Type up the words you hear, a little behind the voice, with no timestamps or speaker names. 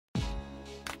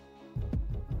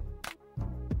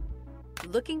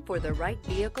Looking for the right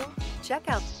vehicle? Check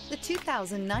out the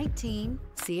 2019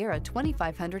 Sierra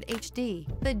 2500 HD.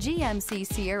 The GMC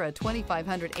Sierra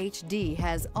 2500 HD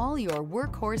has all your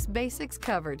workhorse basics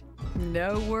covered.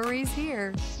 No worries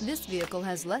here. This vehicle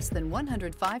has less than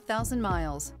 105,000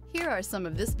 miles. Here are some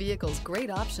of this vehicle's great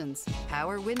options: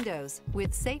 power windows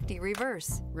with safety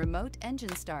reverse, remote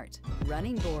engine start,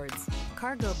 running boards,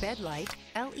 cargo bed light,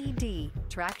 LED,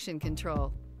 traction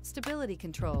control, stability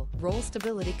control, roll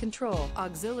stability control,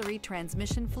 auxiliary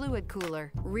transmission fluid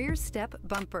cooler, rear step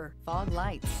bumper, fog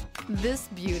lights. This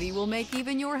beauty will make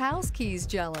even your house keys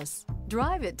jealous.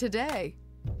 Drive it today.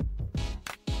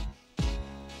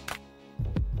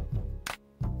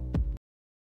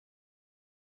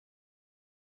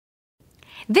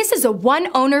 This is a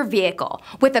one-owner vehicle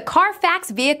with a Carfax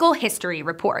Vehicle History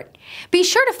Report. Be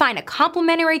sure to find a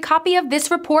complimentary copy of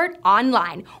this report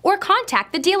online or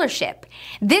contact the dealership.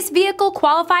 This vehicle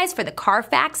qualifies for the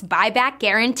Carfax Buyback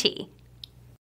Guarantee.